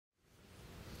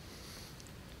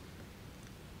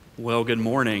Well, good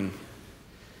morning.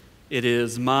 It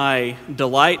is my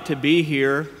delight to be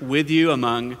here with you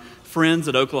among friends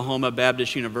at Oklahoma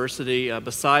Baptist University.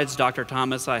 Besides Dr.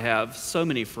 Thomas, I have so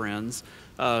many friends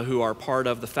who are part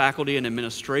of the faculty and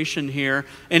administration here,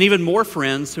 and even more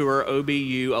friends who are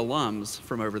OBU alums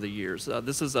from over the years.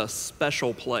 This is a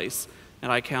special place,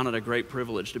 and I count it a great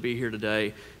privilege to be here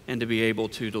today and to be able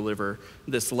to deliver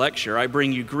this lecture. I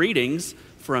bring you greetings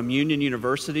from Union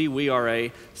University. We are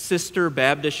a sister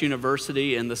Baptist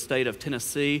university in the state of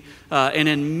Tennessee, and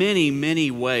in many, many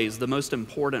ways, the most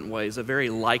important ways, a very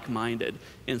like-minded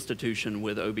institution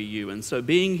with OBU. And so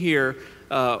being here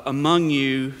among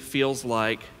you feels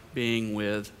like being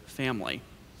with family.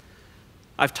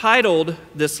 I've titled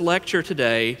this lecture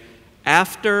today,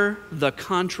 After the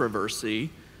Controversy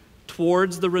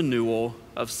Towards the Renewal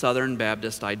of Southern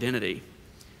Baptist Identity.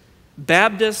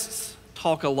 Baptists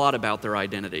talk a lot about their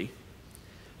identity.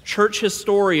 Church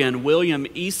historian William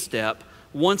Estep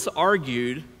once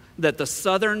argued that the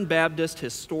Southern Baptist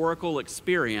historical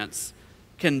experience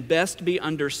can best be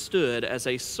understood as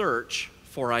a search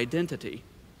for identity.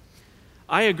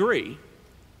 I agree,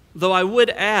 though I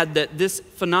would add that this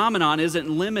phenomenon isn't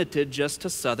limited just to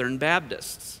Southern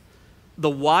Baptists. The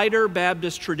wider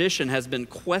Baptist tradition has been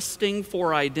questing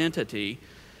for identity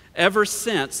ever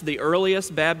since the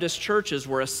earliest Baptist churches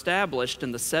were established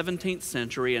in the 17th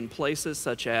century in places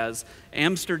such as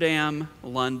Amsterdam,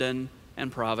 London,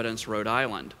 and Providence, Rhode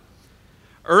Island.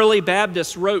 Early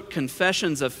Baptists wrote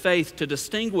confessions of faith to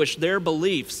distinguish their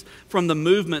beliefs from the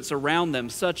movements around them,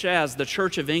 such as the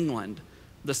Church of England,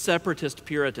 the Separatist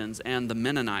Puritans, and the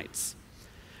Mennonites.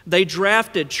 They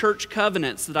drafted church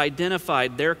covenants that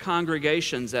identified their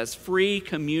congregations as free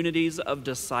communities of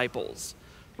disciples,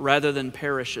 rather than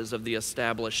parishes of the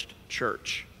established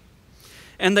church.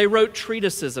 And they wrote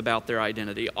treatises about their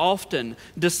identity, often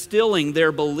distilling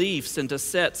their beliefs into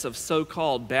sets of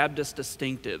so-called Baptist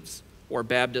distinctives or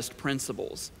Baptist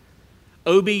principles.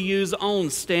 OBU's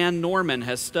own Stan Norman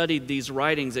has studied these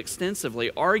writings extensively,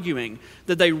 arguing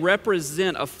that they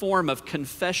represent a form of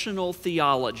confessional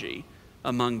theology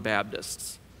among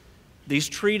Baptists. These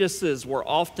treatises were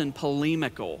often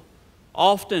polemical,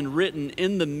 often written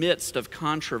in the midst of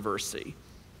controversy.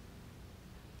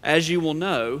 As you will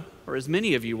know, or as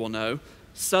many of you will know,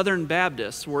 Southern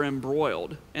Baptists were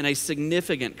embroiled in a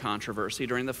significant controversy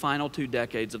during the final 2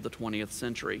 decades of the 20th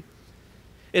century.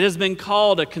 It has been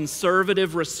called a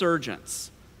conservative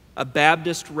resurgence, a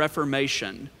Baptist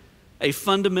reformation, a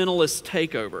fundamentalist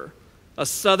takeover, a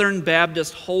Southern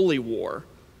Baptist holy war,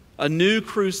 a new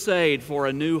crusade for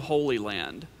a new Holy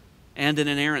Land, and an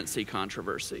inerrancy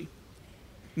controversy.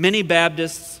 Many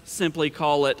Baptists simply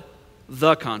call it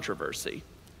the controversy.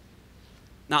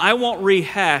 Now, I won't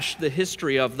rehash the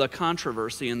history of the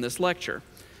controversy in this lecture.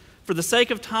 For the sake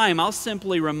of time, I'll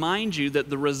simply remind you that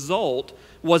the result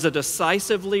was a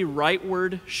decisively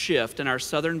rightward shift in our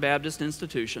Southern Baptist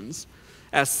institutions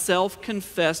as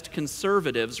self-confessed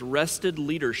conservatives wrested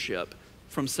leadership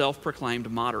from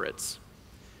self-proclaimed moderates.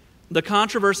 The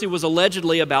controversy was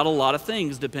allegedly about a lot of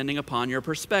things, depending upon your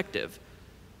perspective.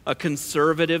 A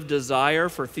conservative desire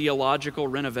for theological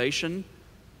renovation,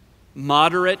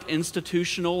 moderate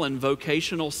institutional and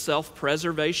vocational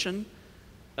self-preservation,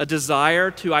 a desire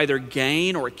to either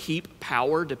gain or keep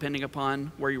power, depending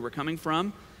upon where you were coming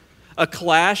from, a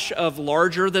clash of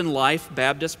larger-than-life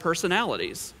Baptist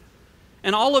personalities.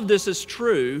 And all of this is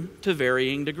true to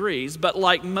varying degrees, but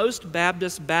like most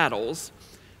Baptist battles,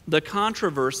 the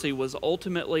controversy was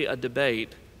ultimately a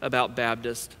debate about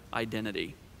Baptist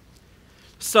identity.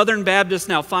 Southern Baptists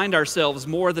now find ourselves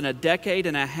more than a decade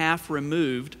and a half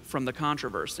removed from the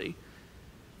controversy.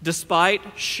 Despite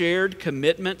shared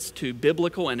commitments to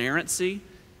biblical inerrancy,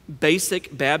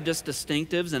 basic Baptist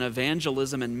distinctives in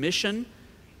evangelism and mission,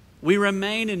 we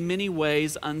remain in many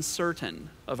ways uncertain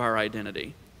of our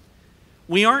identity.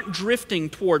 We aren't drifting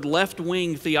toward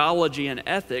left-wing theology and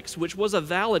ethics, which was a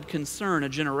valid concern a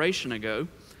generation ago,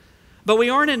 but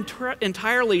we aren't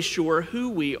entirely sure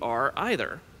who we are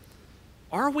either.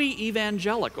 Are we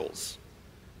evangelicals?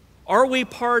 Are we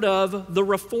part of the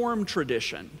Reformed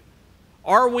tradition?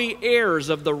 Are we heirs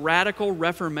of the Radical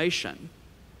Reformation?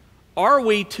 Are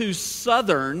we too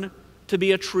Southern to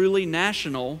be a truly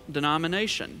national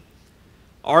denomination?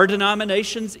 Are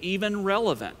denominations even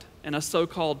relevant in a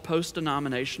so-called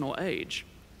post-denominational age?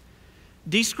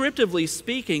 Descriptively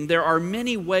speaking, there are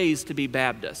many ways to be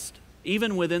Baptist,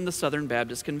 even within the Southern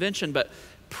Baptist Convention, but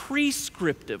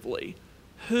prescriptively,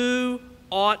 who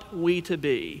ought we to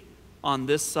be on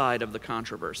this side of the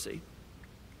controversy?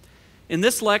 In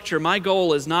this lecture, my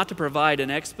goal is not to provide an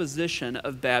exposition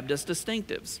of Baptist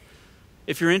distinctives.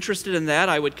 If you're interested in that,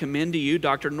 I would commend to you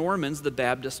Dr. Norman's The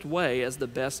Baptist Way as the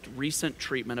best recent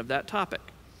treatment of that topic.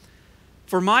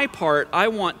 For my part, I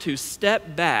want to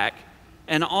step back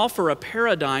and offer a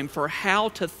paradigm for how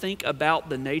to think about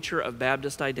the nature of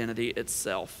Baptist identity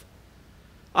itself.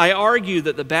 I argue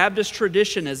that the Baptist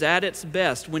tradition is at its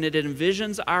best when it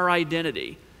envisions our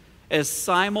identity as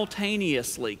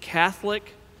simultaneously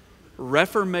Catholic,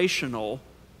 reformational,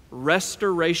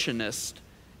 restorationist,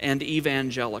 and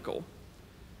evangelical.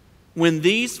 When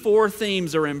these four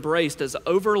themes are embraced as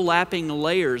overlapping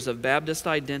layers of Baptist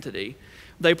identity,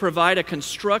 they provide a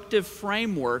constructive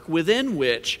framework within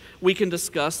which we can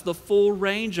discuss the full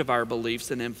range of our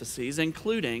beliefs and emphases,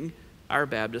 including our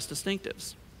Baptist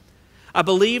distinctives. I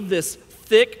believe this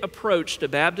thick approach to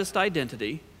Baptist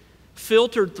identity,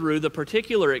 filtered through the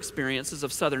particular experiences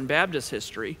of Southern Baptist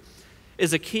history,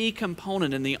 is a key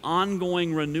component in the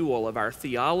ongoing renewal of our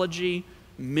theology,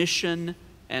 mission,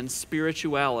 and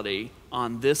spirituality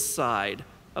on this side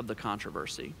of the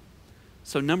controversy.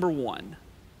 So, number one,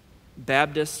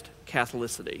 Baptist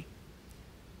Catholicity.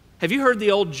 Have you heard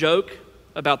the old joke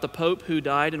about the Pope who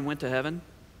died and went to heaven?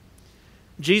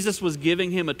 Jesus was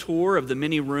giving him a tour of the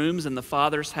many rooms in the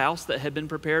Father's house that had been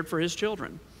prepared for his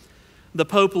children. The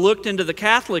Pope looked into the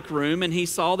Catholic room and he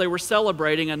saw they were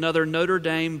celebrating another Notre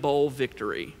Dame Bowl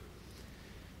victory.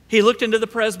 He looked into the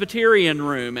Presbyterian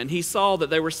room and he saw that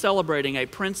they were celebrating a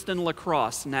Princeton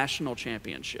lacrosse national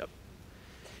championship.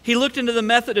 He looked into the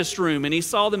Methodist room and he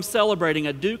saw them celebrating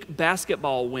a Duke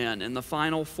basketball win in the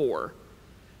Final Four.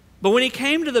 But when he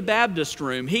came to the Baptist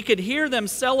room, he could hear them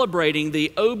celebrating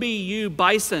the OBU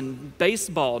Bison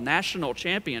baseball national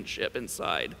championship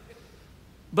inside.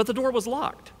 But the door was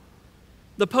locked.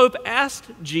 The Pope asked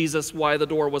Jesus why the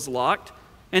door was locked,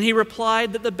 and he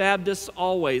replied that the Baptists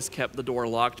always kept the door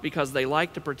locked because they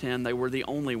liked to pretend they were the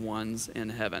only ones in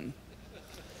heaven.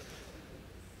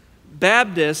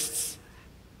 Baptists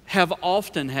have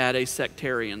often had a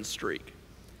sectarian streak.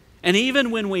 And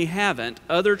even when we haven't,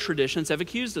 other traditions have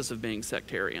accused us of being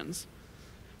sectarians.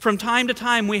 From time to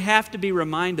time, we have to be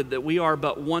reminded that we are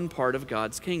but one part of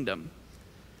God's kingdom.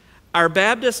 Our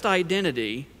Baptist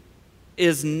identity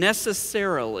is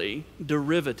necessarily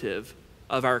derivative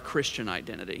of our Christian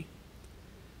identity.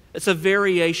 It's a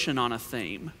variation on a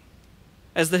theme.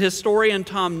 As the historian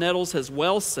Tom Nettles has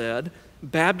well said,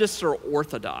 Baptists are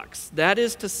orthodox. That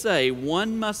is to say,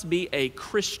 one must be a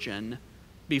Christian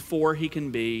before he can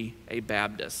be a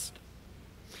Baptist.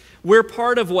 We're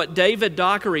part of what David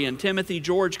Dockery and Timothy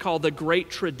George call the Great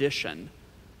Tradition,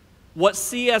 what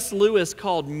C.S. Lewis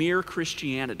called mere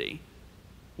Christianity,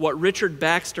 what Richard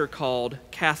Baxter called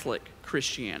Catholic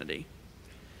Christianity.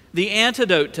 The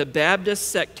antidote to Baptist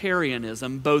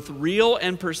sectarianism, both real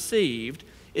and perceived,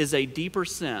 is a deeper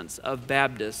sense of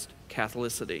Baptist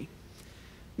Catholicity.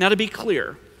 Now, to be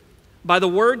clear, by the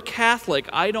word Catholic,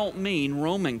 I don't mean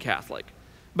Roman Catholic,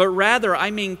 but rather I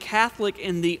mean Catholic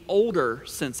in the older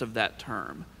sense of that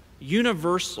term,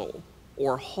 universal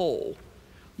or whole.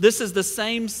 This is the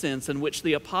same sense in which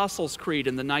the Apostles' Creed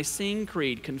and the Nicene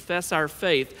Creed confess our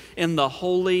faith in the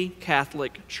Holy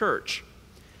Catholic Church.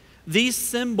 These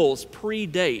symbols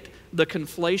predate the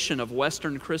conflation of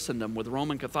Western Christendom with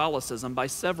Roman Catholicism by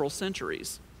several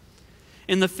centuries.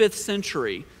 In the 5th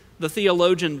century, the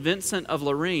theologian Vincent of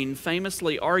Lorraine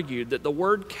famously argued that the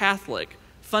word Catholic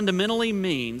fundamentally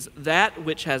means that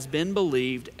which has been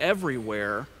believed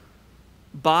everywhere,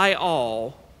 by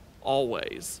all,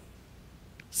 always.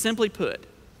 Simply put,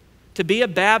 to be a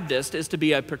Baptist is to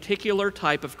be a particular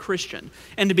type of Christian.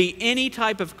 And to be any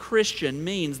type of Christian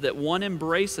means that one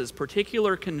embraces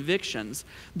particular convictions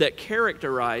that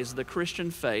characterize the Christian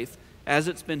faith as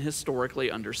it's been historically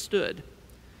understood.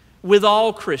 With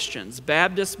all Christians,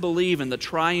 Baptists believe in the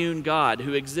triune God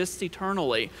who exists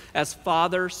eternally as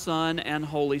Father, Son, and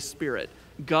Holy Spirit,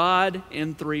 God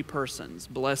in three persons,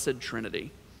 blessed Trinity.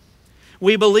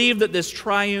 We believe that this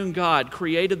triune God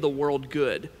created the world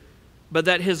good, but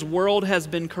that his world has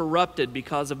been corrupted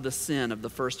because of the sin of the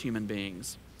first human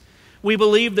beings. We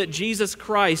believe that Jesus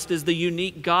Christ is the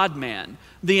unique God-man,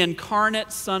 the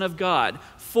incarnate Son of God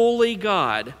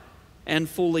and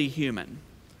fully human.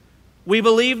 We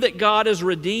believe that God is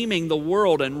redeeming the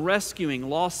world and rescuing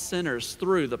lost sinners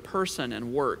through the person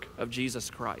and work of Jesus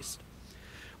Christ.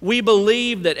 We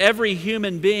believe that every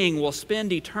human being will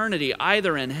spend eternity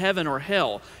either in heaven or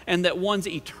hell, and that one's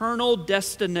eternal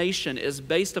destination is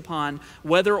based upon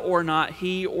whether or not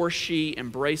he or she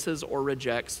embraces or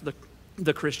rejects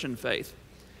the Christian faith.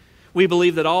 We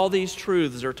believe that all these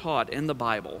truths are taught in the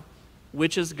Bible,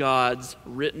 which is God's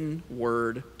written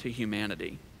word to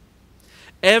humanity.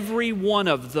 Every one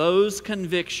of those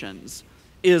convictions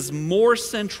is more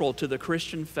central to the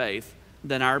Christian faith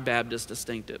than our Baptist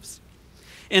distinctives.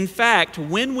 In fact,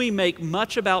 when we make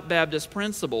much about Baptist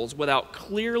principles without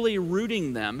clearly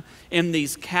rooting them in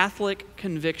these Catholic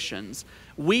convictions,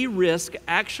 we risk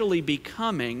actually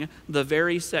becoming the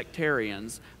very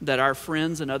sectarians that our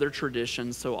friends in other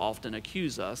traditions so often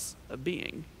accuse us of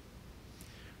being.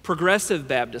 Progressive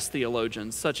Baptist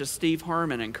theologians such as Steve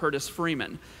Harmon and Curtis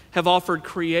Freeman have offered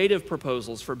creative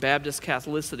proposals for Baptist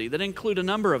Catholicity that include a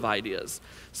number of ideas,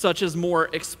 such as more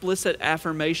explicit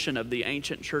affirmation of the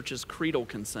ancient church's creedal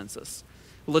consensus,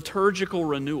 liturgical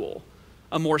renewal,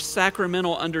 a more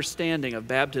sacramental understanding of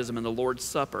baptism and the Lord's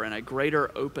Supper, and a greater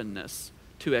openness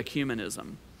to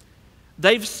ecumenism.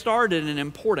 They've started an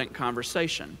important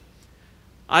conversation.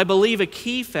 I believe a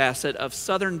key facet of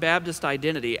Southern Baptist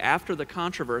identity after the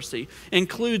controversy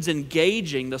includes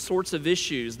engaging the sorts of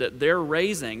issues that they're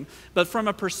raising, but from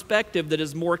a perspective that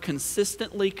is more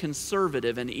consistently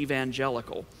conservative and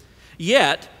evangelical,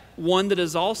 yet one that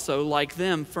is also, like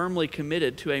them, firmly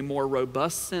committed to a more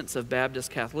robust sense of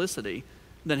Baptist Catholicity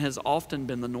than has often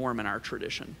been the norm in our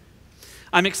tradition.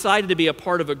 I'm excited to be a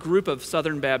part of a group of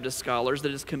Southern Baptist scholars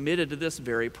that is committed to this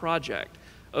very project.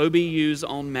 OBU's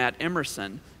own Matt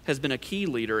Emerson has been a key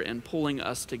leader in pulling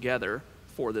us together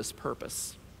for this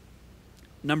purpose.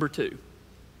 Number 2,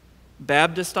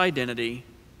 Baptist identity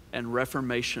and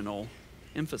reformational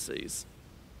emphases.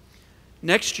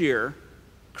 Next year,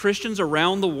 Christians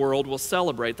around the world will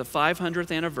celebrate the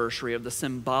 500th anniversary of the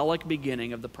symbolic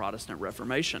beginning of the Protestant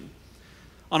Reformation.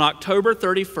 On October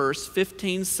 31st,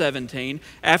 1517,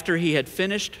 after he had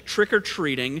finished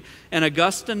trick-or-treating, an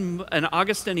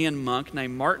Augustinian monk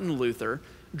named Martin Luther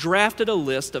drafted a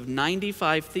list of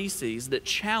 95 theses that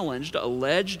challenged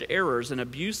alleged errors and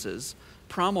abuses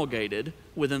promulgated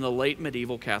within the late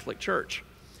medieval Catholic Church.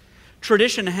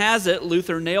 Tradition has it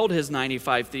Luther nailed his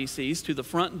 95 theses to the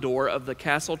front door of the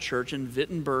Castle Church in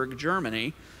Wittenberg,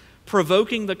 Germany,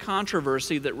 provoking the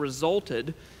controversy that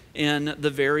resulted in the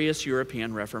various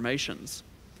European Reformations.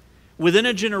 Within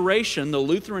a generation, the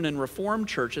Lutheran and Reformed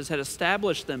churches had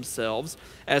established themselves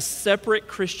as separate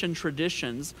Christian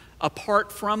traditions apart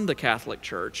from the Catholic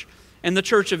Church, and the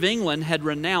Church of England had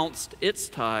renounced its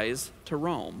ties to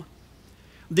Rome.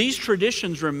 These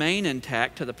traditions remain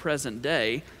intact to the present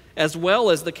day, as well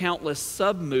as the countless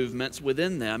sub-movements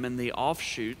within them and the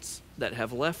offshoots that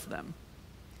have left them.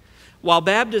 While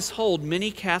Baptists hold many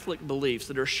Catholic beliefs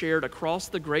that are shared across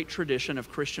the great tradition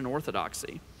of Christian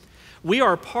orthodoxy, we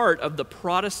are part of the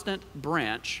Protestant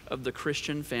branch of the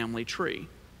Christian family tree.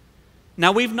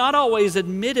 Now, we've not always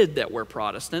admitted that we're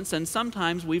Protestants, and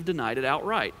sometimes we've denied it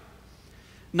outright.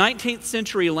 19th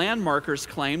century landmarkers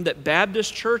claim that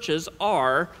Baptist churches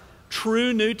are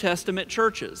true New Testament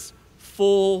churches,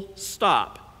 full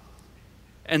stop,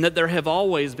 and that there have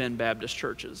always been Baptist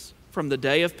churches from the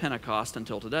day of Pentecost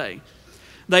until today.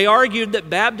 They argued that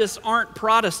Baptists aren't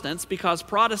Protestants because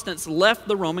Protestants left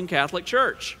the Roman Catholic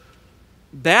Church.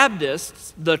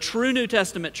 Baptists, the true New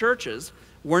Testament churches,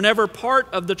 were never part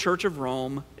of the Church of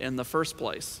Rome in the first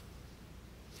place.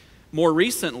 More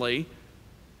recently,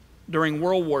 during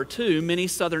World War II, many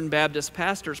Southern Baptist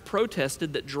pastors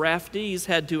protested that draftees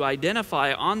had to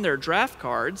identify on their draft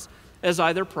cards as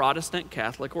either Protestant,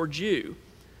 Catholic, or Jew.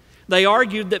 They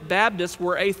argued that Baptists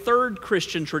were a third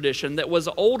Christian tradition that was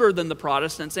older than the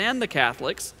Protestants and the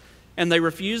Catholics, and they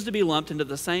refused to be lumped into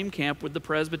the same camp with the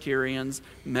Presbyterians,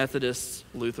 Methodists,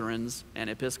 Lutherans, and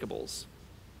Episcopals.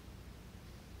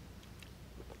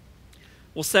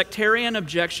 Well, sectarian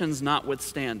objections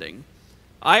notwithstanding,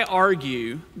 I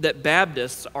argue that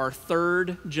Baptists are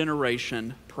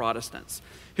third-generation Protestants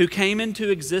who came into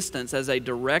existence as a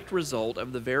direct result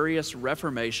of the various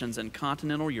reformations in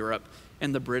continental Europe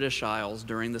and the British Isles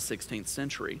during the 16th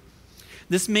century.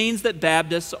 This means that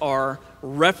Baptists are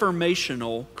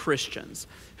reformational Christians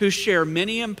who share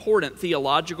many important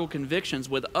theological convictions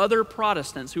with other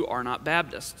Protestants who are not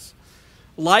Baptists.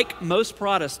 Like most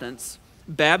Protestants,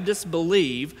 Baptists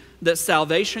believe that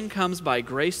salvation comes by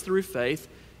grace through faith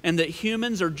and that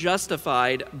humans are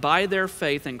justified by their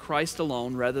faith in Christ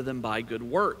alone rather than by good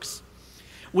works.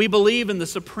 We believe in the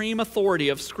supreme authority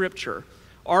of Scripture,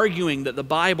 arguing that the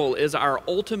Bible is our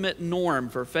ultimate norm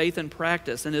for faith and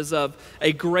practice and is of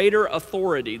a greater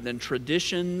authority than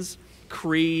traditions,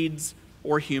 creeds,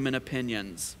 or human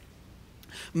opinions.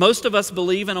 Most of us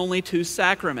believe in only two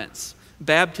sacraments,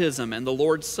 baptism and the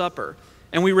Lord's Supper,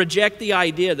 and we reject the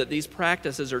idea that these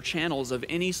practices are channels of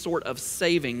any sort of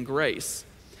saving grace.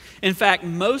 In fact,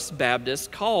 most Baptists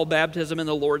call baptism and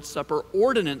the Lord's Supper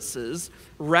ordinances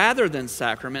rather than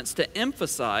sacraments to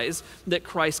emphasize that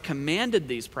Christ commanded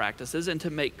these practices and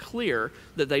to make clear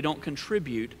that they don't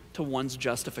contribute to one's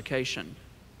justification.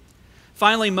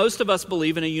 Finally, most of us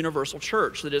believe in a universal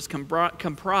church that is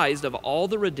comprised of all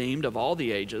the redeemed of all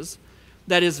the ages,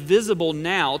 that is visible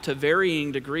now to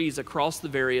varying degrees across the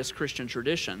various Christian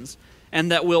traditions,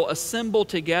 and that will assemble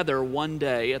together one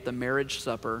day at the marriage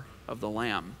supper of the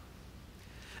Lamb.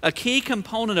 A key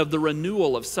component of the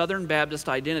renewal of Southern Baptist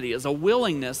identity is a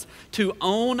willingness to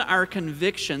own our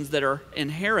convictions that are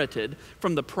inherited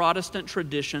from the Protestant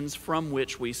traditions from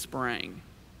which we sprang.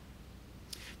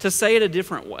 To say it a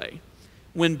different way,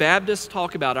 when Baptists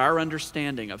talk about our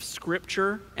understanding of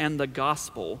Scripture and the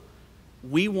gospel,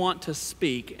 we want to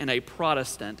speak in a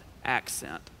Protestant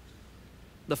accent.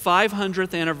 The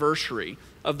 500th anniversary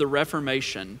of the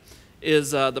Reformation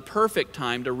is the perfect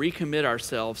time to recommit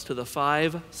ourselves to the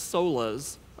 5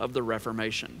 solas of the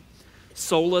Reformation.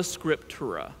 Sola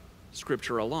Scriptura,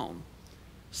 Scripture alone.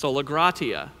 Sola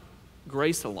Gratia,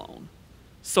 grace alone.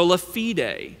 Sola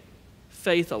Fide,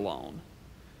 faith alone.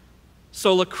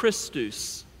 Sola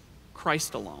Christus,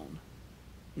 Christ alone.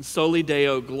 And Soli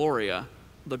Deo Gloria,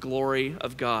 the glory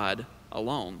of God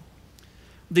alone.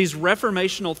 These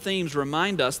reformational themes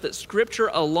remind us that Scripture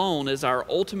alone is our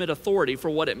ultimate authority for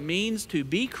what it means to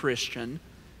be Christian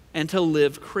and to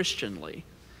live Christianly.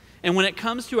 And when it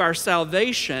comes to our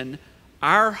salvation,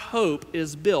 our hope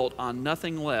is built on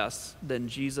nothing less than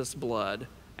Jesus' blood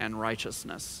and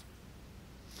righteousness.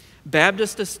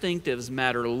 Baptist distinctives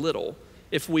matter little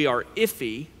if we are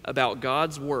iffy about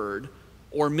God's word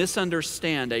or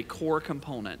misunderstand a core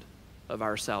component of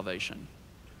our salvation.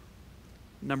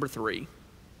 Number 3.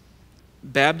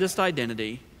 Baptist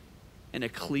identity and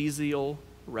ecclesial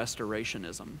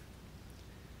restorationism.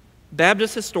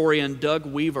 Baptist historian Doug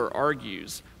Weaver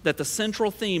argues that the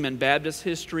central theme in Baptist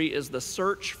history is the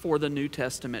search for the New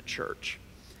Testament church.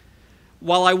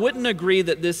 While I wouldn't agree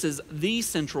that this is the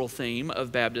central theme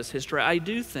of Baptist history, I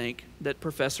do think that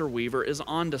Professor Weaver is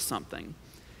onto something.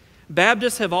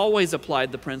 Baptists have always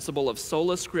applied the principle of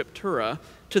sola scriptura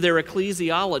to their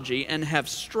ecclesiology and have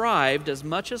strived as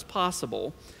much as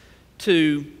possible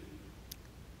to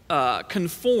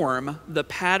conform the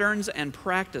patterns and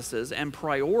practices and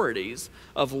priorities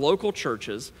of local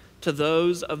churches to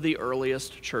those of the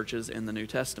earliest churches in the New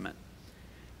Testament.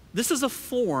 This is a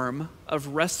form of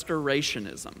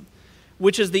restorationism,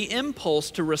 which is the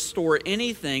impulse to restore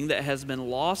anything that has been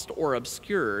lost or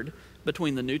obscured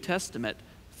between the New Testament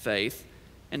faith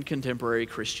and contemporary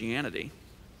Christianity.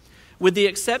 With the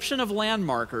exception of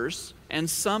landmarkers and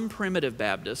some primitive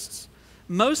Baptists,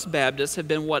 most Baptists have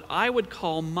been what I would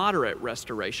call moderate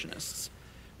restorationists.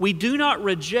 We do not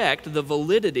reject the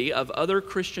validity of other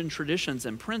Christian traditions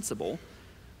and principle,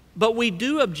 but we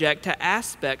do object to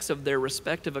aspects of their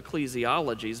respective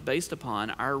ecclesiologies based upon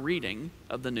our reading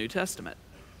of the New Testament.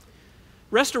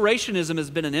 Restorationism has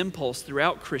been an impulse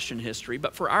throughout Christian history,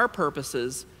 but for our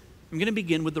purposes, I'm going to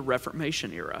begin with the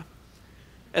Reformation era.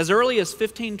 As early as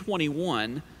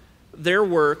 1521, there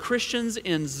were Christians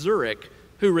in Zurich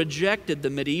who rejected the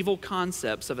medieval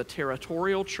concepts of a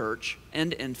territorial church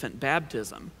and infant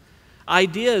baptism,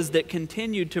 ideas that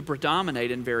continued to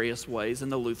predominate in various ways in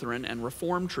the Lutheran and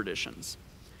Reformed traditions.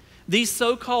 These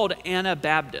so-called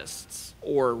Anabaptists,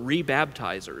 or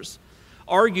rebaptizers,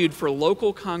 argued for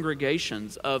local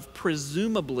congregations of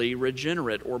presumably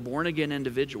regenerate or born-again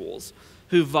individuals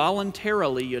who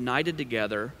voluntarily united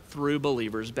together through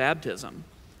believers' baptism.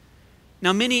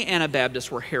 Now, many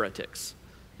Anabaptists were heretics,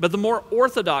 but the more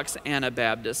orthodox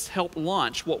Anabaptists helped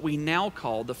launch what we now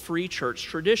call the Free Church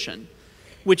tradition,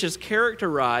 which is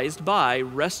characterized by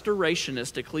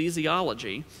restorationist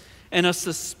ecclesiology and a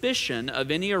suspicion of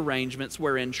any arrangements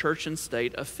wherein church and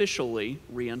state officially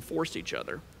reinforce each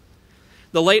other.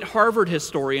 The late Harvard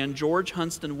historian George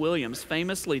Hunston Williams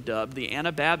famously dubbed the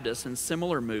Anabaptists and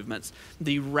similar movements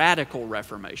the Radical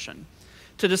Reformation,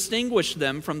 to distinguish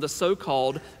them from the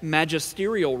so-called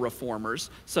magisterial reformers,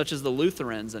 such as the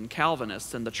Lutherans and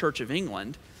Calvinists and the Church of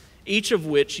England, each of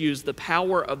which used the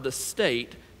power of the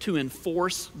state to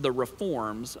enforce the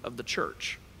reforms of the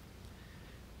church.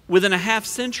 Within a half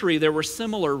century, there were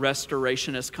similar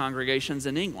restorationist congregations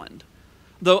in England.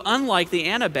 Though unlike the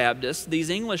Anabaptists,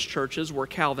 these English churches were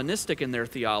Calvinistic in their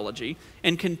theology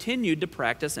and continued to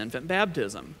practice infant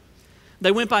baptism.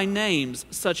 They went by names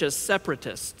such as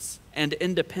separatists and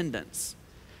independents.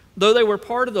 Though they were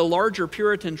part of the larger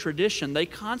Puritan tradition, they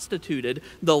constituted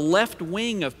the left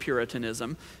wing of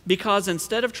Puritanism because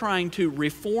instead of trying to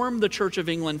reform the Church of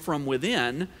England from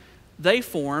within, they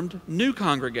formed new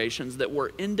congregations that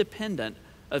were independent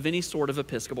of any sort of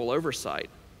episcopal oversight.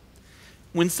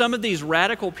 When some of these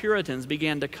radical Puritans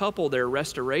began to couple their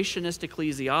restorationist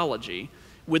ecclesiology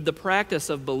with the practice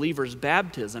of believers'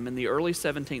 baptism in the early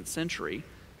 17th century,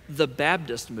 the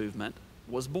Baptist movement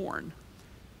was born.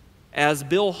 As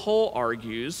Bill Hull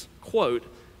argues, quote,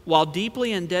 while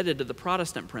deeply indebted to the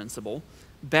Protestant principle,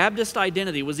 Baptist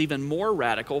identity was even more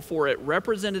radical, for it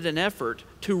represented an effort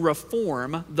to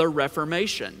reform the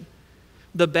Reformation.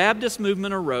 The Baptist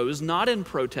movement arose not in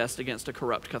protest against a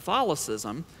corrupt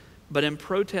Catholicism, but in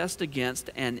protest against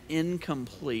an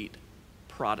incomplete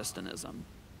Protestantism,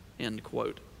 end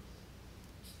quote.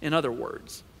 In other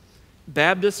words,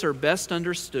 Baptists are best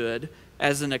understood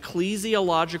as an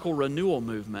ecclesiological renewal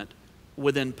movement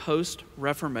within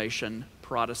post-Reformation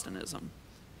Protestantism.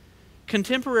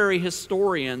 Contemporary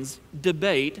historians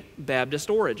debate Baptist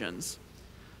origins.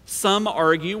 Some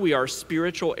argue we are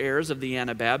spiritual heirs of the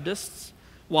Anabaptists,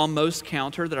 while most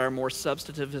counter that our more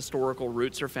substantive historical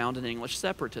roots are found in English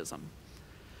separatism.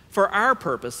 For our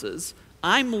purposes,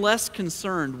 I'm less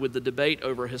concerned with the debate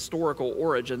over historical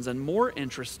origins and more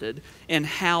interested in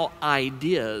how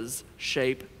ideas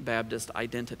shape Baptist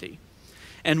identity.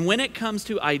 And when it comes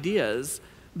to ideas,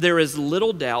 there is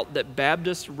little doubt that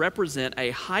Baptists represent a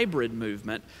hybrid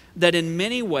movement that in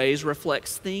many ways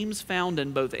reflects themes found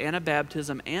in both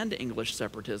Anabaptism and English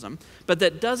separatism, but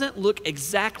that doesn't look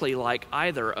exactly like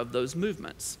either of those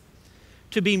movements.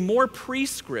 To be more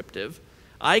prescriptive,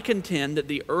 I contend that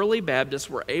the early Baptists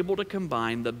were able to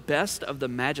combine the best of the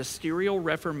magisterial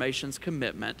Reformation's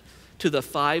commitment to the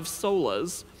five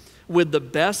solas with the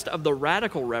best of the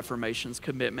radical Reformation's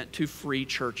commitment to free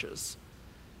churches.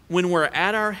 When we're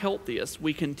at our healthiest,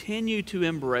 we continue to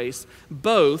embrace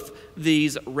both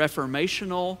these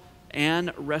reformational and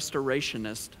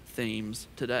restorationist themes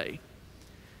today.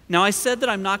 Now, I said that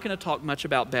I'm not going to talk much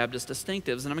about Baptist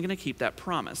distinctives, and I'm going to keep that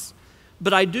promise.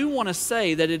 But I do want to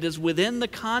say that it is within the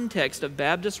context of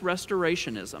Baptist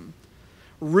restorationism,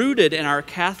 rooted in our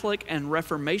Catholic and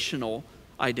reformational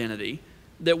identity,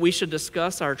 that we should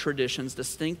discuss our tradition's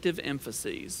distinctive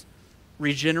emphases: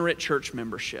 regenerate church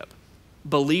membership,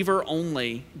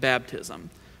 believer-only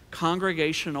baptism,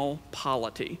 congregational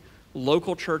polity,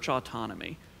 local church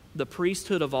autonomy, the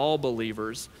priesthood of all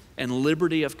believers, and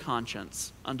liberty of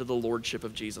conscience under the lordship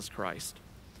of Jesus Christ.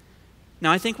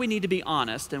 Now, I think we need to be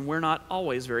honest, and we're not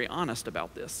always very honest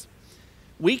about this.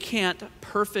 We can't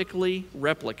perfectly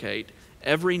replicate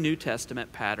every New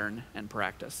Testament pattern and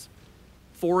practice.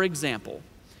 For example,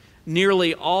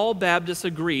 nearly all Baptists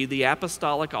agree the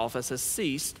apostolic office has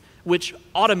ceased, which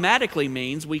automatically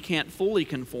means we can't fully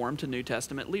conform to New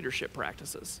Testament leadership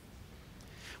practices.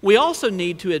 We also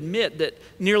need to admit that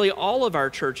nearly all of our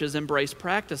churches embrace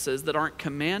practices that aren't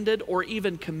commanded or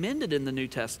even commended in the New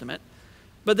Testament,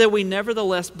 but that we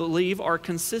nevertheless believe are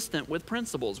consistent with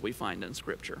principles we find in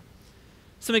Scripture.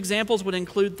 Some examples would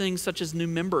include things such as new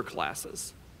member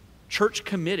classes, church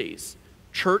committees,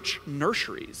 church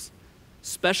nurseries,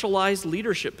 specialized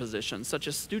leadership positions such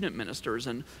as student ministers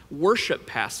and worship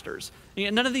pastors.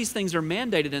 None of these things are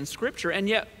mandated in Scripture, and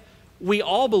yet we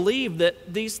all believe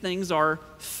that these things are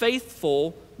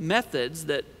faithful methods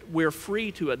that we're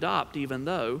free to adopt, even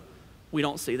though we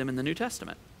don't see them in the New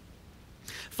Testament.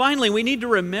 Finally, we need to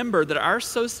remember that our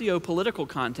socio-political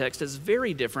context is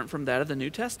very different from that of the New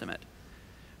Testament.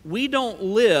 We don't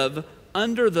live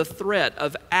under the threat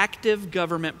of active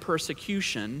government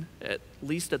persecution, at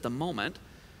least at the moment,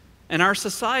 and our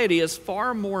society is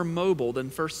far more mobile than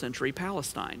first century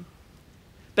Palestine.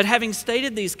 But having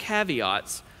stated these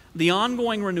caveats, the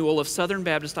ongoing renewal of Southern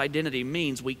Baptist identity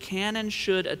means we can and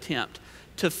should attempt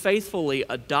to faithfully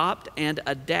adopt and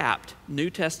adapt New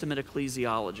Testament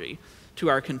ecclesiology to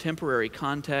our contemporary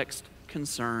context,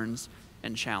 concerns,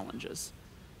 and challenges.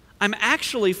 I'm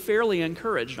actually fairly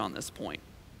encouraged on this point.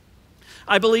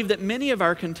 I believe that many of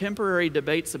our contemporary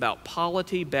debates about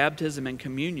polity, baptism, and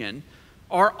communion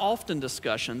are often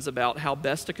discussions about how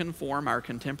best to conform our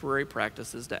contemporary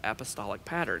practices to apostolic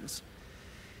patterns.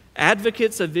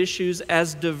 Advocates of issues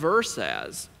as diverse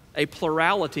as a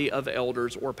plurality of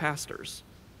elders or pastors,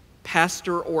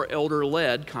 pastor or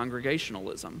elder-led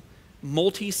congregationalism,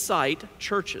 multi-site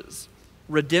churches,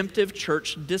 redemptive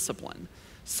church discipline,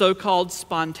 so-called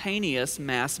spontaneous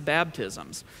mass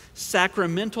baptisms,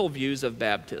 sacramental views of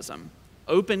baptism,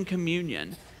 open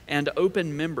communion, and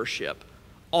open membership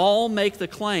all make the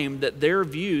claim that their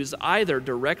views either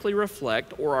directly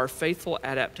reflect or are faithful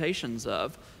adaptations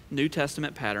of New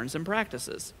Testament patterns and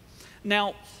practices.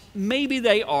 Now, maybe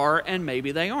they are and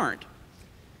maybe they aren't.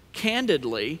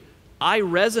 Candidly, I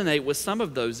resonate with some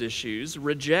of those issues,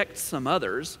 reject some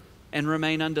others, and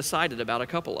remain undecided about a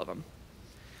couple of them.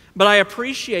 But I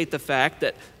appreciate the fact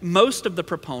that most of the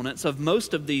proponents of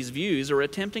most of these views are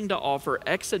attempting to offer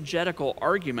exegetical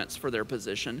arguments for their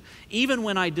position, even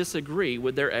when I disagree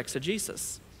with their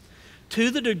exegesis. To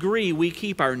the degree we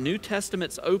keep our New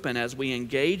Testaments open as we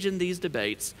engage in these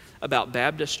debates about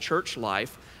Baptist church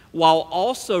life, while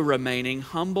also remaining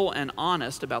humble and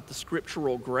honest about the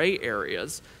scriptural gray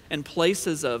areas and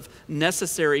places of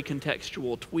necessary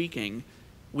contextual tweaking,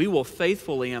 we will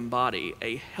faithfully embody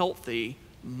a healthy,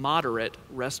 moderate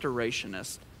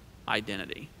restorationist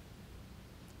identity.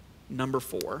 Number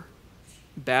 4,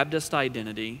 Baptist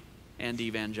identity and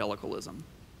evangelicalism.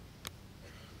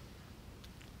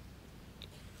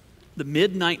 The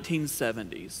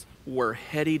mid-1970s were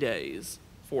heady days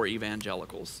for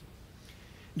evangelicals.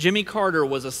 Jimmy Carter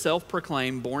was a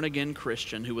self-proclaimed born-again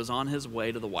Christian who was on his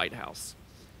way to the White House.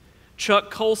 Chuck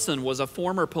Colson was a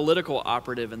former political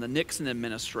operative in the Nixon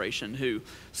administration who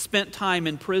spent time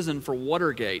in prison for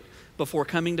Watergate before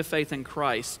coming to faith in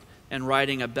Christ and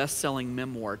writing a best-selling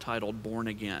memoir titled Born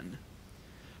Again.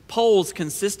 Polls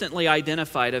consistently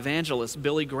identified evangelist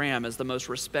Billy Graham as the most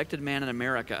respected man in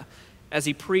America as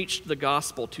he preached the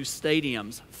gospel to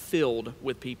stadiums filled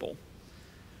with people.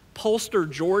 Pollster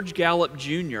George Gallup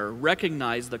Jr.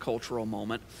 recognized the cultural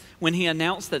moment when he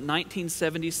announced that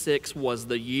 1976 was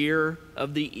the year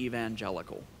of the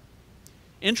evangelical.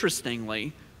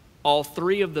 Interestingly, all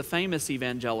 3 of the famous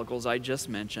evangelicals I just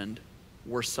mentioned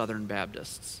were Southern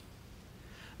Baptists.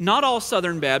 Not all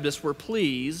Southern Baptists were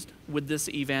pleased with this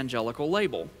evangelical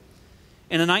label.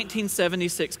 In a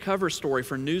 1976 cover story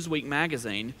for Newsweek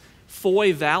magazine,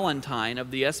 Foy Valentine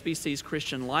of the SBC's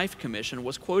Christian Life Commission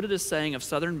was quoted as saying of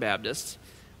Southern Baptists,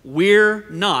 "We're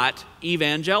not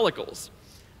evangelicals.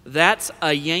 That's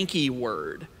a Yankee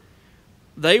word.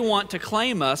 They want to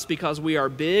claim us because we are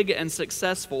big and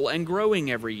successful and growing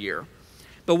every year.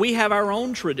 But we have our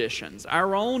own traditions,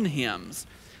 our own hymns,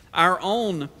 our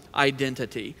own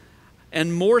identity,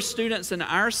 and more students in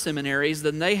our seminaries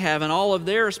than they have in all of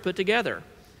theirs put together.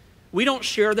 We don't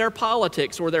share their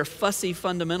politics or their fussy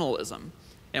fundamentalism,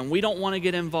 and we don't want to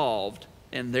get involved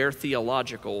in their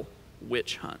theological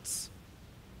witch hunts."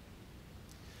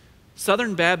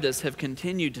 Southern Baptists have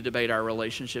continued to debate our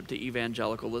relationship to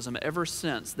evangelicalism ever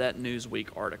since that Newsweek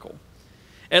article.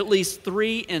 At least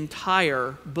 3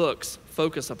 entire books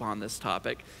focus upon this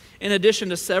topic, in addition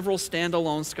to several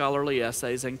standalone scholarly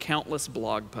essays and countless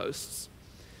blog posts.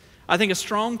 I think a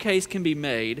strong case can be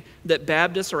made that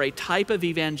Baptists are a type of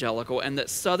evangelical and that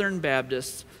Southern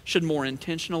Baptists should more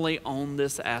intentionally own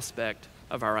this aspect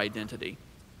of our identity.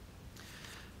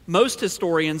 Most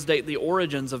historians date the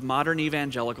origins of modern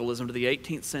evangelicalism to the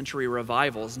 18th century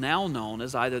revivals, now known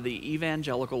as either the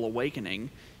Evangelical Awakening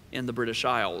in the British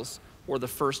Isles or the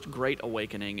First Great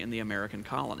Awakening in the American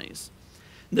colonies.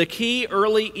 The key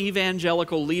early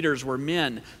evangelical leaders were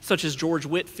men such as George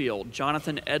Whitefield,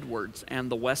 Jonathan Edwards, and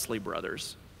the Wesley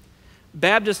brothers.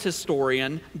 Baptist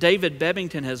historian David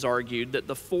Bebbington has argued that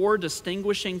the 4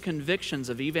 distinguishing convictions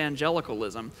of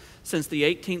evangelicalism since the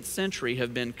 18th century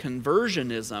have been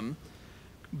conversionism,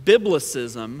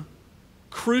 biblicism,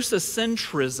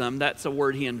 crucicentrism, that's a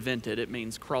word he invented, it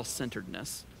means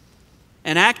cross-centeredness,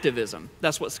 and activism.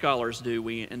 That's what scholars do,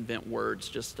 we invent words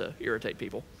just to irritate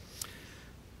people.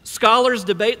 Scholars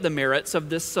debate the merits of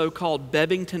this so-called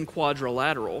Bebbington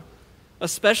quadrilateral,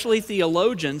 especially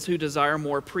theologians who desire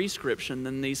more prescription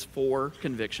than these 4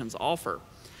 convictions offer.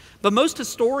 But most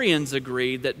historians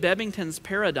agree that Bebbington's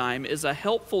paradigm is a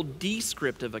helpful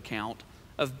descriptive account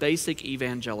of basic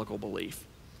evangelical belief.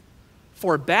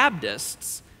 For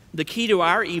Baptists, the key to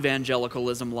our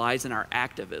evangelicalism lies in our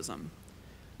activism.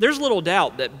 There's little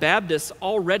doubt that Baptists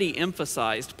already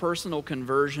emphasized personal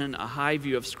conversion, a high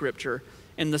view of Scripture,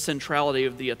 and the centrality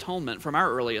of the atonement from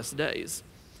our earliest days.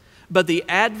 But the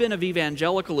advent of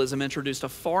evangelicalism introduced a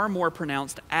far more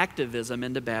pronounced activism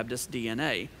into Baptist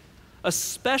DNA,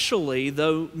 especially,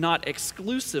 though not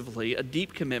exclusively, a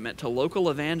deep commitment to local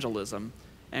evangelism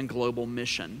and global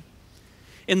mission.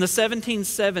 In the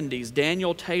 1770s,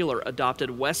 Daniel Taylor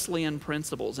adopted Wesleyan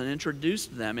principles and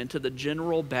introduced them into the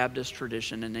general Baptist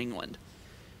tradition in England.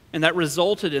 And that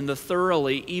resulted in the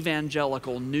thoroughly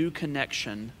evangelical New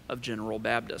Connection of General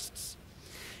Baptists.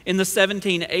 In the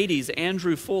 1780s,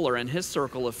 Andrew Fuller and his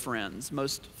circle of friends,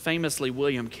 most famously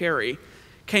William Carey,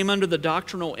 came under the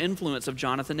doctrinal influence of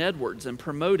Jonathan Edwards and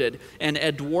promoted an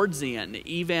Edwardsian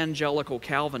evangelical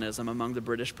Calvinism among the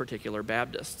British Particular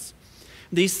Baptists.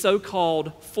 These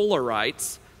so-called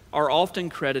Fullerites are often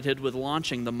credited with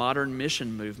launching the modern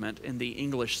mission movement in the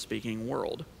English-speaking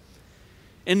world.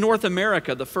 In North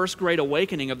America, the first Great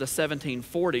Awakening of the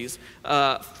 1740s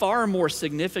far more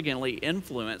significantly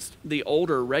influenced the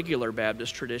older regular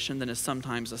Baptist tradition than is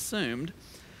sometimes assumed,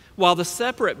 while the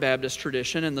separate Baptist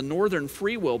tradition and the Northern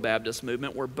Free Will Baptist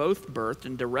movement were both birthed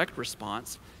in direct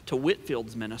response to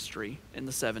Whitfield's ministry in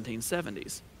the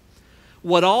 1770s.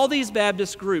 What all these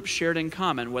Baptist groups shared in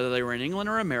common, whether they were in England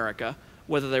or America,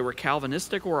 whether they were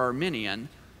Calvinistic or Arminian,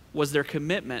 was their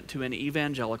commitment to an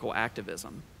evangelical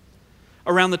activism.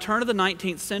 Around the turn of the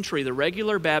 19th century, the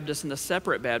regular Baptists and the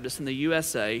separate Baptists in the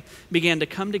USA began to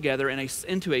come together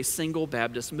into a single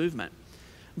Baptist movement.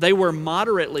 They were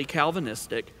moderately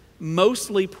Calvinistic,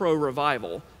 mostly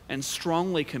pro-revival, and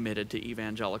strongly committed to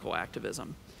evangelical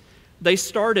activism. They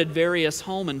started various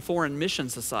home and foreign mission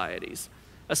societies,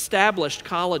 established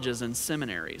colleges and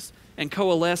seminaries, and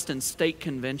coalesced in state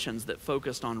conventions that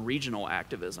focused on regional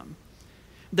activism.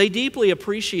 They deeply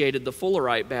appreciated the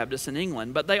Fullerite Baptists in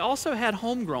England, but they also had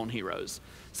homegrown heroes,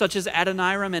 such as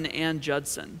Adoniram and Ann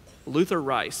Judson, Luther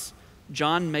Rice,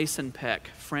 John Mason Peck,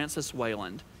 Francis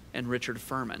Wayland, and Richard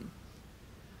Furman.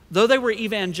 Though they were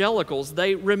evangelicals,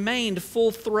 they remained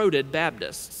full-throated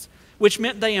Baptists, which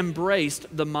meant they embraced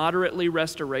the moderately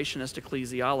restorationist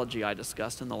ecclesiology I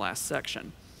discussed in the last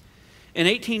section. In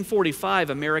 1845,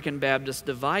 American Baptists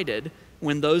divided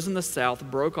when those in the South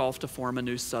broke off to form a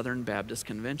new Southern Baptist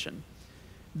Convention.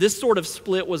 This sort of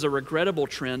split was a regrettable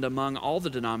trend among all the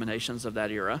denominations of that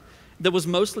era that was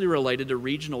mostly related to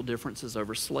regional differences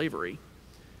over slavery.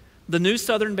 The new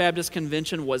Southern Baptist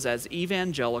Convention was as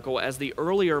evangelical as the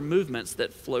earlier movements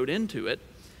that flowed into it,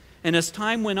 and as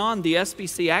time went on, the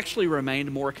SBC actually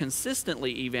remained more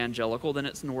consistently evangelical than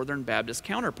its Northern Baptist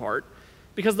counterpart,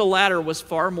 because the latter was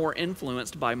far more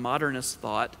influenced by modernist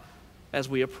thought as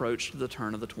we approached the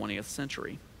turn of the 20th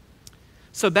century.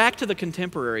 So back to the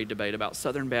contemporary debate about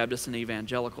Southern Baptists and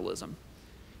evangelicalism.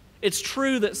 It's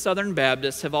true that Southern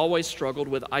Baptists have always struggled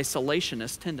with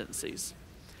isolationist tendencies.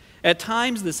 At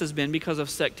times, this has been because of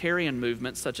sectarian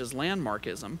movements such as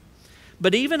landmarkism,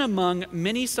 but even among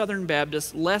many Southern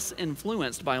Baptists less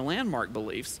influenced by landmark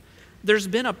beliefs, there's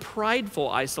been a prideful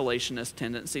isolationist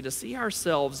tendency to see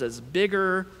ourselves as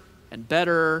bigger and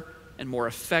better and more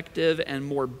effective and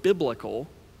more biblical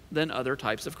than other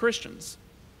types of Christians.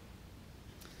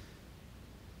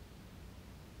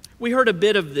 We heard a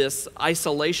bit of this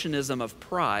isolationism of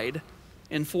pride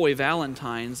in Foy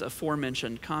Valentine's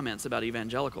aforementioned comments about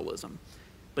evangelicalism,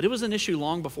 but it was an issue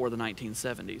long before the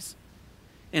 1970s.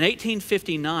 In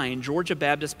 1859, Georgia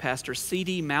Baptist pastor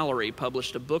C.D. Mallory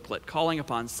published a booklet calling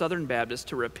upon Southern Baptists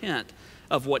to repent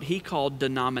of what he called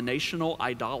denominational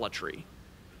idolatry.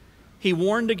 He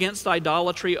warned against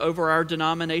idolatry over our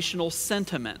denominational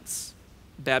sentiments,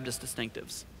 Baptist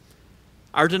distinctives,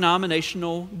 our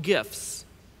denominational gifts,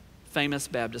 famous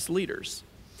Baptist leaders,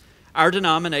 our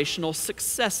denominational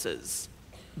successes,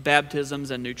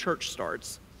 baptisms and new church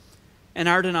starts, and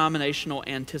our denominational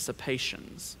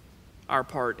anticipations, our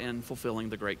part in fulfilling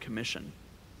the Great Commission.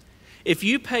 If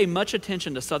you pay much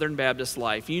attention to Southern Baptist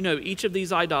life, you know each of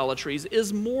these idolatries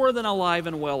is more than alive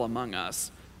and well among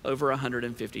us over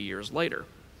 150 years later.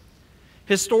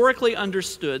 Historically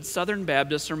understood, Southern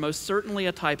Baptists are most certainly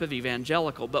a type of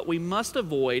evangelical, but we must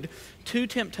avoid two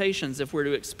temptations if we're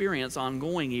to experience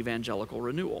ongoing evangelical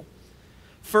renewal.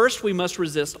 First, we must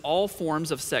resist all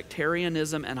forms of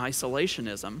sectarianism and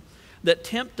isolationism that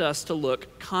tempt us to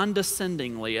look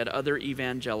condescendingly at other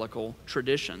evangelical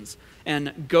traditions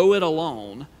and go it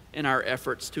alone in our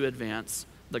efforts to advance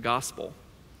the gospel.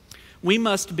 We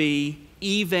must be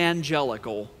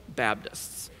evangelical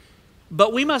Baptists.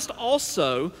 But we must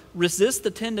also resist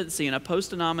the tendency in a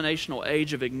post-denominational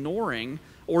age of ignoring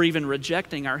or even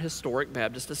rejecting our historic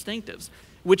Baptist distinctives,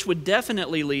 which would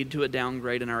definitely lead to a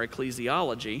downgrade in our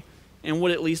ecclesiology and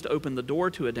would at least open the door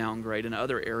to a downgrade in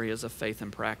other areas of faith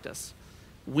and practice.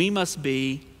 We must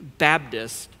be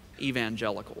Baptist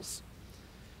evangelicals.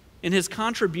 In his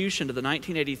contribution to the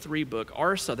 1983 book,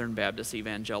 Are Southern Baptist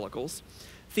Evangelicals?,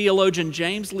 theologian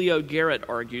James Leo Garrett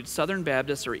argued Southern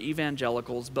Baptists are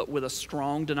evangelicals but with a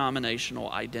strong denominational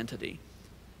identity.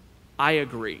 I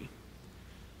agree.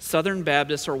 Southern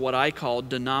Baptists are what I call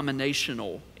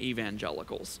denominational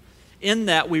evangelicals, in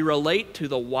that we relate to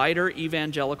the wider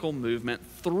evangelical movement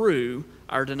through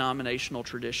our denominational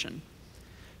tradition.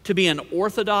 To be an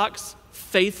orthodox,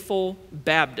 faithful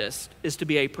Baptist is to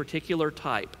be a particular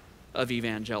type of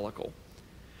evangelical.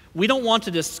 We don't want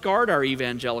to discard our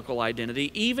evangelical identity,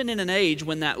 even in an age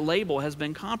when that label has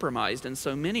been compromised in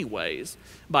so many ways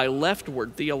by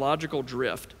leftward theological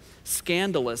drift,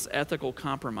 scandalous ethical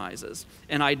compromises,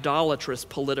 and idolatrous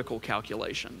political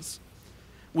calculations.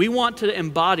 We want to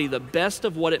embody the best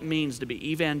of what it means to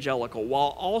be evangelical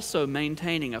while also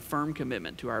maintaining a firm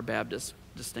commitment to our Baptist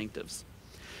distinctives.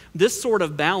 This sort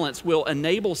of balance will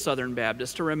enable Southern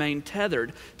Baptists to remain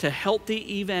tethered to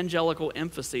healthy evangelical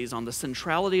emphases on the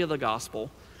centrality of the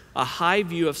gospel, a high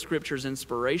view of Scripture's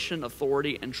inspiration,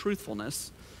 authority, and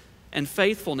truthfulness, and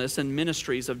faithfulness in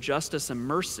ministries of justice and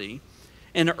mercy,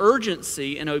 and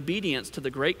urgency and obedience to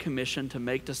the Great Commission to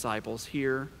make disciples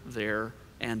here, there,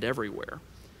 and everywhere.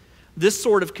 This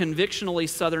sort of convictionally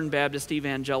Southern Baptist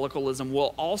evangelicalism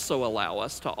will also allow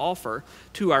us to offer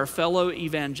to our fellow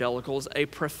evangelicals a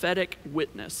prophetic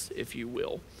witness, if you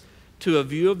will, to a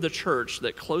view of the church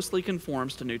that closely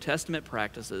conforms to New Testament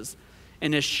practices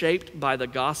and is shaped by the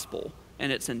gospel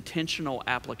and its intentional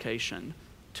application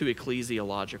to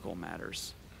ecclesiological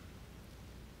matters.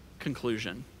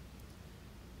 Conclusion.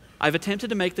 I've attempted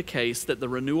to make the case that the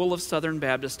renewal of Southern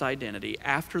Baptist identity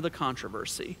after the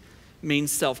controversy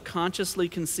means self-consciously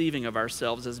conceiving of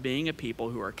ourselves as being a people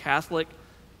who are Catholic,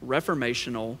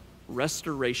 reformational,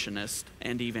 restorationist,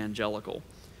 and evangelical.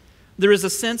 There is a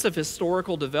sense of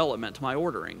historical development to my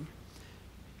ordering.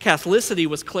 Catholicity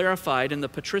was clarified in the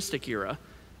patristic era,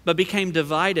 but became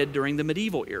divided during the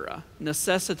medieval era,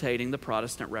 necessitating the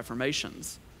Protestant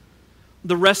Reformations.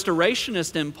 The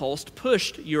restorationist impulse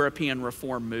pushed European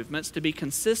reform movements to be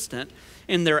consistent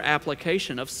in their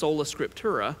application of sola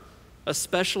scriptura,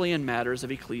 especially in matters of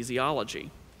ecclesiology.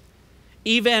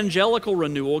 Evangelical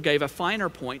renewal gave a finer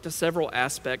point to several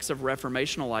aspects of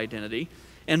reformational identity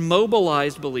and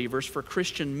mobilized believers for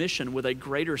Christian mission with a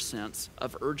greater sense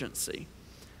of urgency.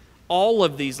 All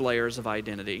of these layers of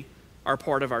identity are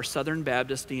part of our Southern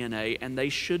Baptist DNA, and they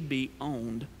should be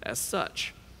owned as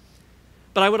such.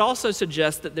 But I would also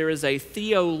suggest that there is a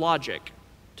theologic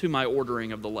to my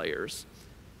ordering of the layers.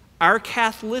 Our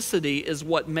Catholicity is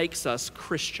what makes us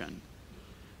Christian,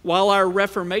 while our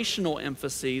reformational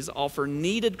emphases offer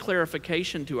needed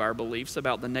clarification to our beliefs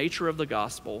about the nature of the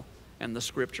gospel and the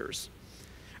scriptures.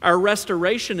 Our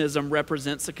restorationism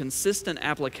represents a consistent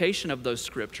application of those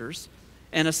scriptures,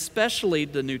 and especially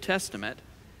the New Testament,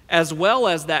 as well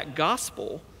as that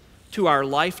gospel, to our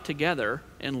life together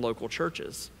in local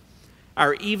churches.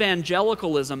 Our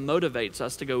evangelicalism motivates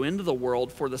us to go into the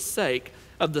world for the sake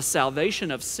of the salvation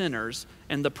of sinners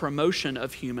and the promotion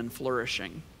of human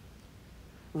flourishing.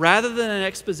 Rather than an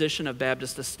exposition of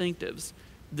Baptist distinctives,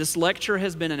 this lecture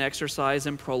has been an exercise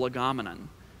in prolegomenon,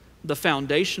 the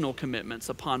foundational commitments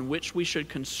upon which we should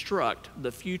construct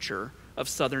the future of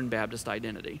Southern Baptist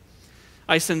identity.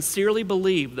 I sincerely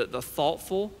believe that the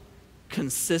thoughtful,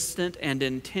 consistent, and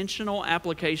intentional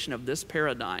application of this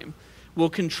paradigm will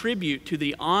contribute to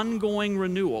the ongoing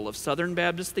renewal of Southern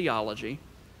Baptist theology,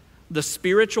 the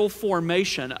spiritual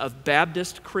formation of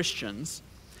Baptist Christians,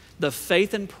 the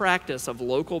faith and practice of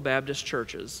local Baptist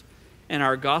churches, and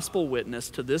our gospel witness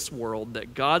to this world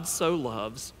that God so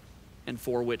loves and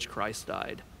for which Christ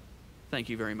died. Thank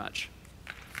you very much.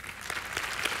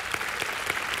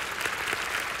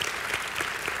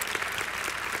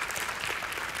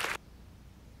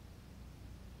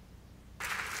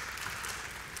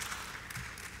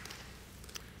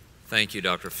 Thank you,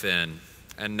 Dr. Finn.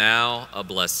 And now a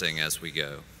blessing as we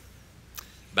go.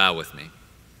 Bow with me.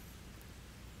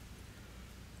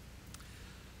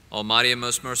 Almighty and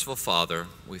most merciful Father,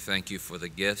 we thank you for the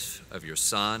gift of your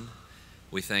Son.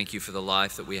 We thank you for the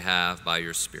life that we have by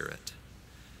your Spirit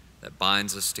that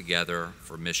binds us together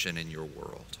for mission in your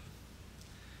world.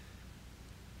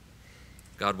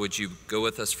 God, would you go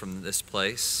with us from this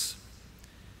place,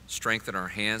 strengthen our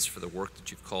hands for the work that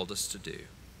you've called us to do.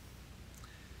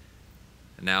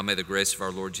 And now may the grace of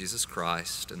our Lord Jesus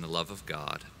Christ and the love of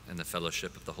God and the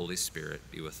fellowship of the Holy Spirit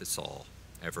be with us all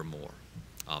evermore.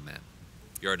 Amen.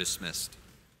 You are dismissed.